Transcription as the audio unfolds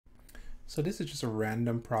So this is just a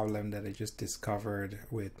random problem that I just discovered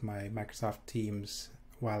with my Microsoft Teams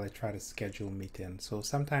while I try to schedule a meeting. So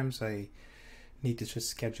sometimes I need to just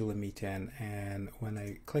schedule a meeting, and when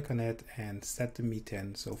I click on it and set the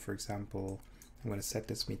meeting, so for example, I'm going to set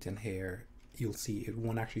this meeting here, you'll see it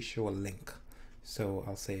won't actually show a link. So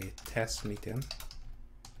I'll say test meeting,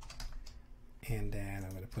 and then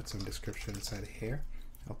I'm going to put some description inside here.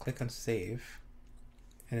 I'll click on save,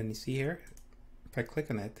 and then you see here, if I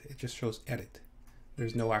click on it, it just shows edit.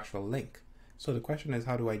 There's no actual link. So the question is,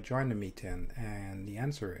 how do I join the meeting? And the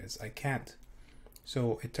answer is I can't.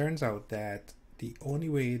 So it turns out that the only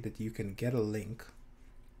way that you can get a link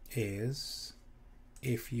is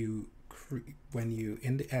if you, when you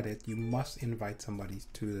in the edit, you must invite somebody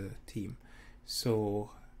to the team.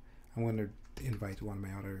 So I'm going to invite one of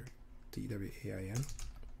my other dwainbrowne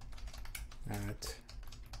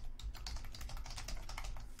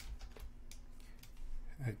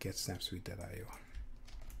at getsnapsuite.io.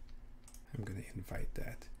 I'm going to invite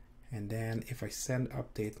that. And then if I send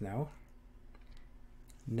update now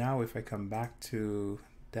if I come back to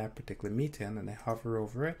that particular meeting and I hover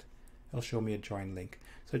over it, it'll show me a join link.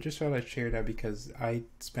 So just thought I'd share that because I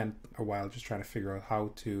spent a while just trying to figure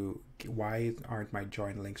out why aren't my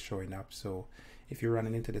join links showing up. So if you're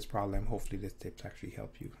running into this problem, hopefully this tips actually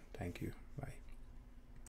help you. Thank you. Bye.